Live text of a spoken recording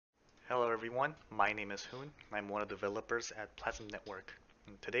Hello everyone, my name is Hoon. I'm one of the developers at Plasm Network.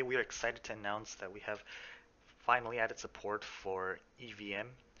 And today we are excited to announce that we have finally added support for EVM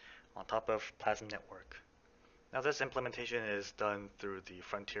on top of Plasm Network. Now this implementation is done through the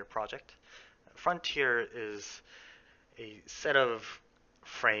Frontier project. Frontier is a set of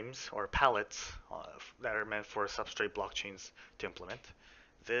frames or palettes that are meant for substrate blockchains to implement.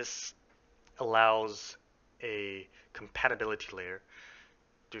 This allows a compatibility layer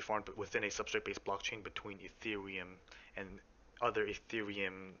to be formed within a substrate-based blockchain between Ethereum and other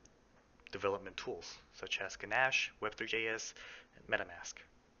Ethereum development tools, such as Ganache, Web3.js, and Metamask.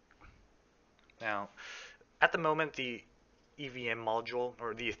 Now, at the moment, the EVM module,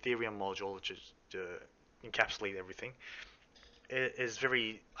 or the Ethereum module, which is to encapsulate everything, it is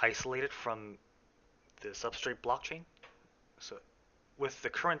very isolated from the substrate blockchain. So with the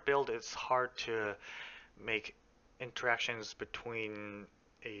current build, it's hard to make interactions between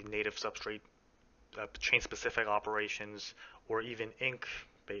a native substrate, chain-specific operations, or even Inc.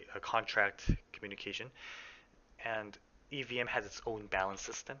 Contract communication. And EVM has its own balance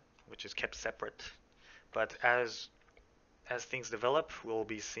system, which is kept separate. But as things develop, we'll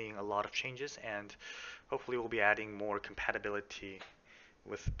be seeing a lot of changes, and hopefully we'll be adding more compatibility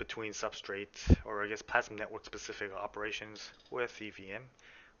between substrate, or I guess Plasm Network specific operations with EVM,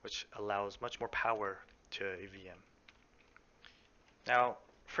 which allows much more power to EVM. Now,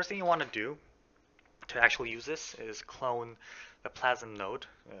 first thing you want to do to actually use this is clone the Plasm node,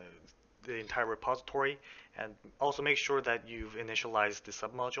 the entire repository, and also make sure that you've initialized the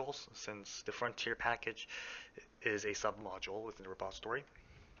submodules, since the Frontier package is a submodule within the repository.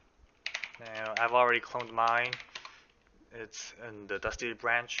 Now, I've already cloned mine. It's in the Dusty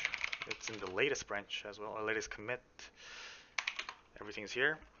branch. It's in the latest branch as well, or latest commit. Everything's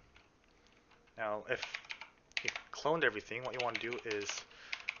here. Now, if you've cloned everything, what you want to do is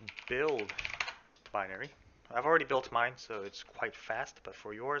build the binary. I've already built mine, so it's quite fast, but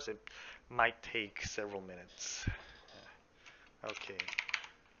for yours, it might take several minutes. Okay.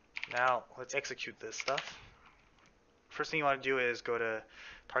 Now, let's execute this stuff. First thing you want to do is go to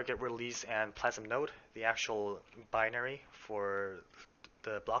target release and Plasm node, the actual binary for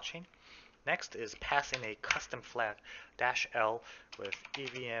the blockchain. Next is pass in a custom flag -L with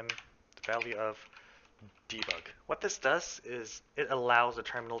EVM, the value of debug. What this does is it allows the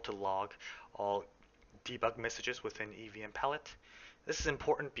terminal to log all debug messages within EVM palette. This is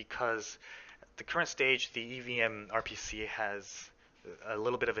important because at the current stage, the EVM RPC has a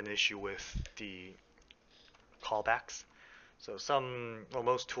little bit of an issue with the callbacks. So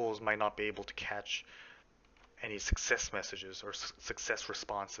most tools might not be able to catch any success messages or success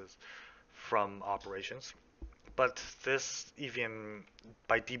responses from operations. But this EVM,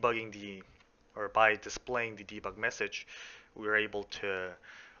 by displaying the debug message, we're able to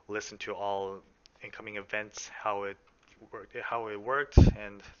listen to all incoming events, how it worked,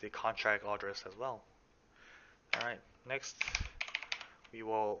 and the contract address as well. All right, next we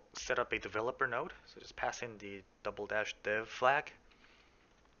will set up a developer node. So just pass in the --dev flag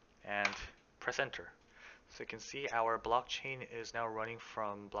and press enter. So you can see our blockchain is now running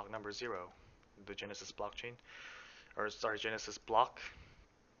from block number 0, the Genesis blockchain, or sorry, Genesis block,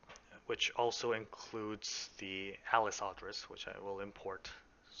 which also includes the Alice address, which I will import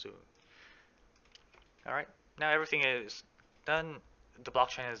soon. All right, now everything is done. The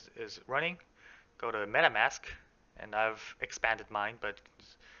blockchain is running. Go to Metamask, and I've expanded mine, but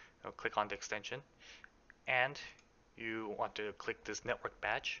click on the extension, and you want to click this network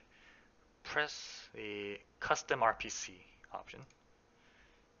badge. Press the custom RPC option,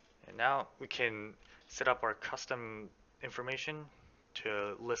 and now we can set up our custom information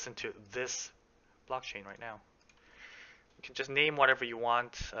to listen to this blockchain right now. You can just name whatever you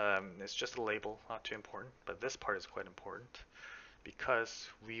want. It's just a label, not too important, but this part is quite important because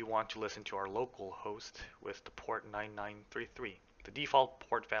we want to listen to our local host with the port 9933, the default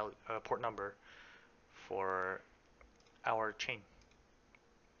port number for our chain.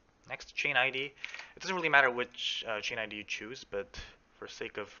 Next, chain ID. It doesn't really matter which chain ID you choose, but for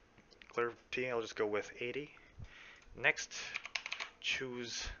sake of clarity, I'll just go with 80. Next,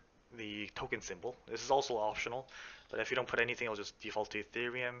 choose the token symbol. This is also optional, but if you don't put anything, it'll just default to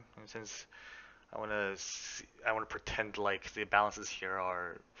Ethereum. And since I want to pretend like the balances here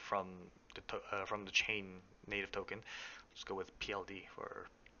are from the chain native token, just go with PLD for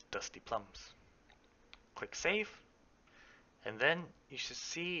Dusty Plums. Click save, and then you should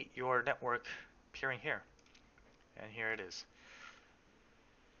see your network appearing here, and here it is.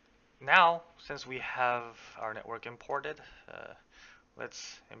 Now, since we have our network imported,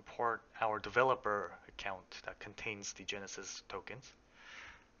 let's import our developer account that contains the Genesis tokens.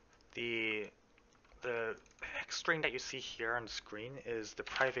 the hex string that you see here on the screen is the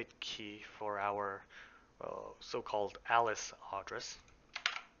private key for our so-called Alice address.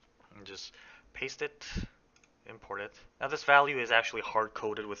 And just paste it, import it. Now this value is actually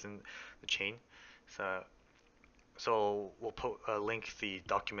hard-coded within the chain, so we'll link the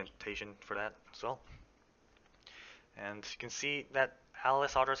documentation for that as well. And you can see that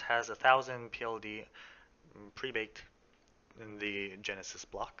Alice address has 1000 PLD pre-baked in the Genesis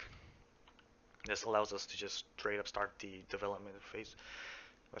block. This allows us to just straight up start the development phase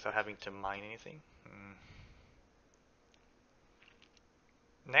without having to mine anything.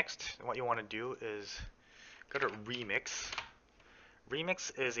 Next, what you want to do is go to Remix.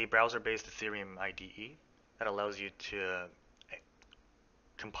 Remix is a browser-based Ethereum IDE that allows you to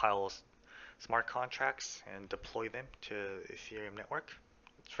compile smart contracts and deploy them to Ethereum network.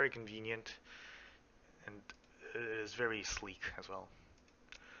 It's very convenient and it is very sleek as well.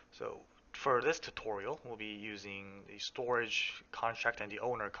 So for this tutorial, we'll be using the storage contract and the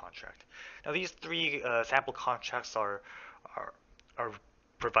owner contract. Now these three sample contracts are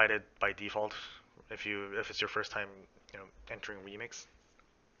provided by default if it's your first time entering Remix.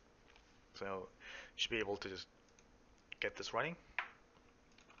 So you should be able to just get this running.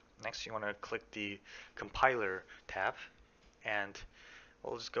 Next, you want to click the compiler tab, and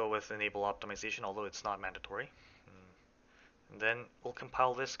we'll just go with enable optimization, although it's not mandatory. And then we'll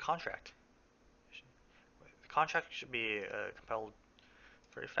compile this contract. The contract should be compiled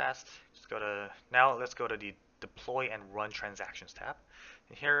very fast. Now let's go to the deploy and run transactions tab.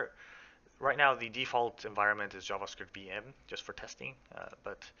 And here, right now the default environment is JavaScript VM just for testing,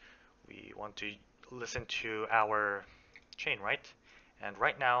 but we want to listen to our chain, right? And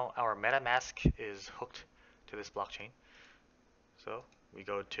right now our Metamask is hooked to this blockchain. So we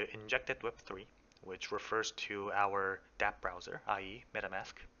go to injected Web3, which refers to our dApp browser, i.e.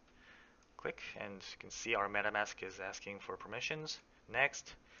 Metamask. Click, and you can see our Metamask is asking for permissions.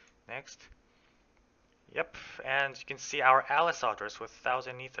 Next, next. Yep, and you can see our Alice address with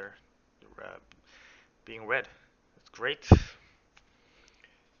 1000 Ether being read. It's great.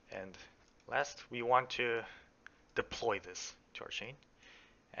 And last, we want to deploy this to our chain.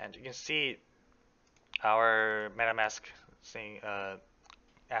 And you can see our Metamask saying,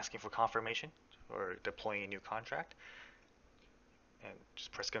 asking for confirmation or deploying a new contract. And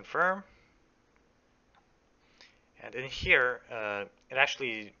just press confirm. And in here, it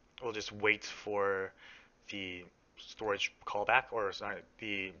actually will just wait for the storage callback, or sorry,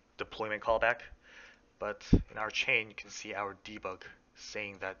 the deployment callback. But in our chain, you can see our debug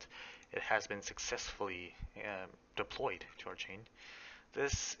saying that it has been successfully deployed to our chain.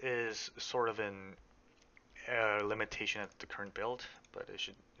 This is sort of an limitation at the current build, but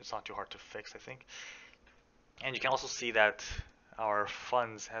it's not too hard to fix, I think. And you can also see that our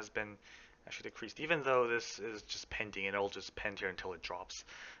funds has been actually decreased, even though this is just pending, and it'll just pend here until it drops.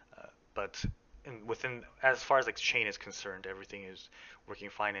 But as far as the chain is concerned, everything is working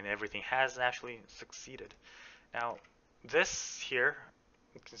fine, and everything has actually succeeded. Now, this here,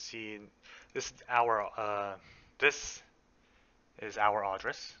 you can see this is our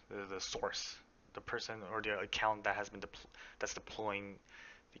address, the source, the person or the account that has been that's deploying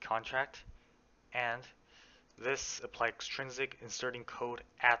the contract, and this apply extrinsic inserting code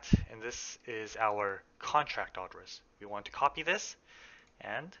at, and this is our contract address. We want to copy this,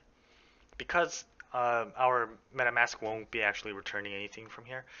 and because our MetaMask won't be actually returning anything from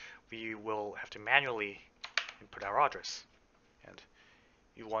here, we will have to manually input our address. And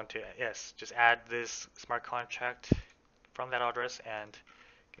you want to, yes, just add this smart contract from that address, and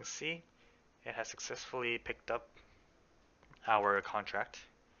you can see it has successfully picked up our contract.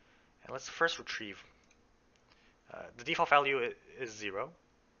 And let's first retrieve. The default value is 0,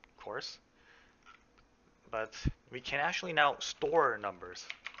 of course, but we can actually now store numbers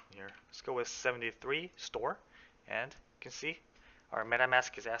here. Let's go with 73 store, and you can see our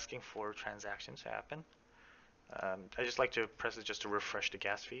MetaMask is asking for transactions to happen. I just like to press it just to refresh the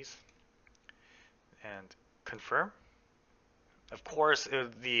gas fees and confirm. Of course,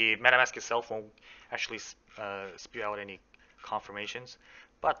 the MetaMask itself won't actually spew out any confirmations,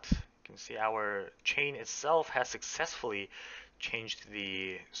 but you can see our chain itself has successfully changed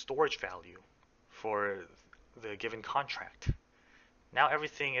the storage value for the given contract. Now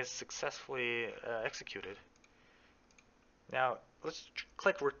everything is successfully executed. Now let's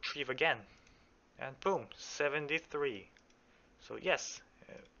click retrieve again, and boom, 73. So yes,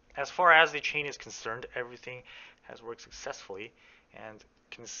 as far as the chain is concerned, everything has worked successfully, and you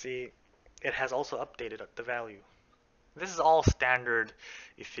can see it has also updated the value. This is all standard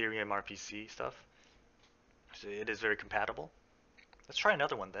Ethereum RPC stuff, so it is very compatible. Let's try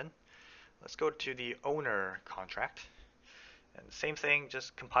another one then. let's go to the owner contract. And same thing,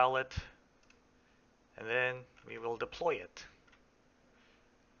 just compile it, and then we will deploy it.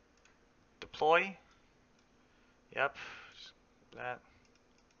 Deploy, yep, that.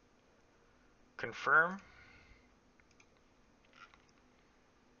 Confirm.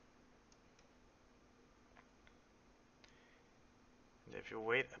 And if you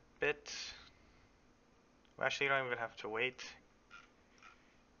wait a bit, well, actually you don't even have to wait.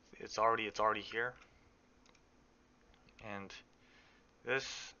 It's already here. And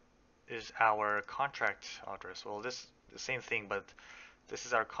this is our contract address. Well, this the same thing, but this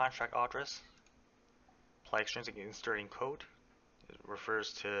is our contract address. Apply extrinsic inserting code. It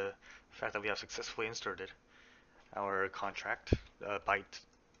refers to the fact that we have successfully inserted our contract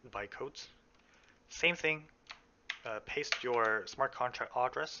byte codes. Same thing. Paste your smart contract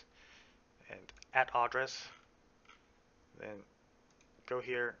address and add address. Then go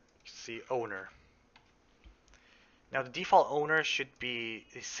here. See owner. Now the default owner should be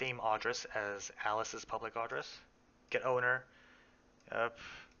the same address as Alice's public address. Get owner. Yep.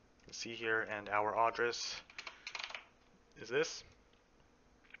 See here, and our address is this.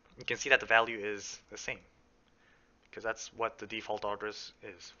 You can see that the value is the same because that's what the default address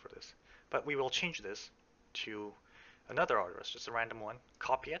is for this. But we will change this to another address, just a random one.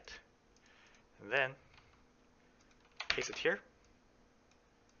 Copy it, and then paste it here.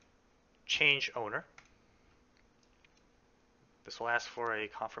 Change owner. This will ask for a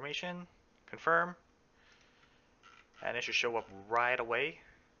confirmation. Confirm. And it should show up right away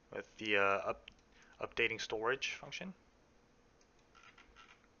with the updating storage function.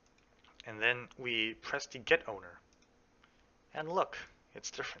 And then we press the get owner. And look,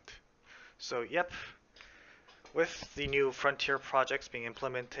 it's different. So yep, with the new frontier projects being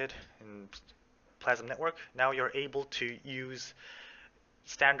implemented in Plasm Network, now you're able to use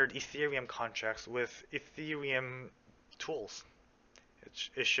standard Ethereum contracts with Ethereum tools.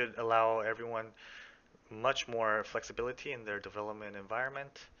 It should allow everyone much more flexibility in their development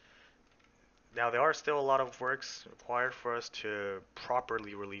environment. Now there are still a lot of works required for us to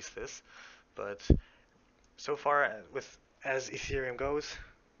properly release this, but so far as Ethereum goes,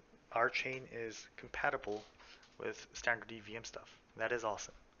 our chain is compatible with standard EVM stuff. That is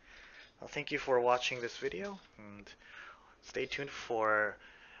awesome. Well, thank you for watching this video, and stay tuned for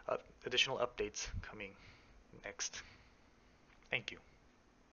additional updates coming next. Thank you.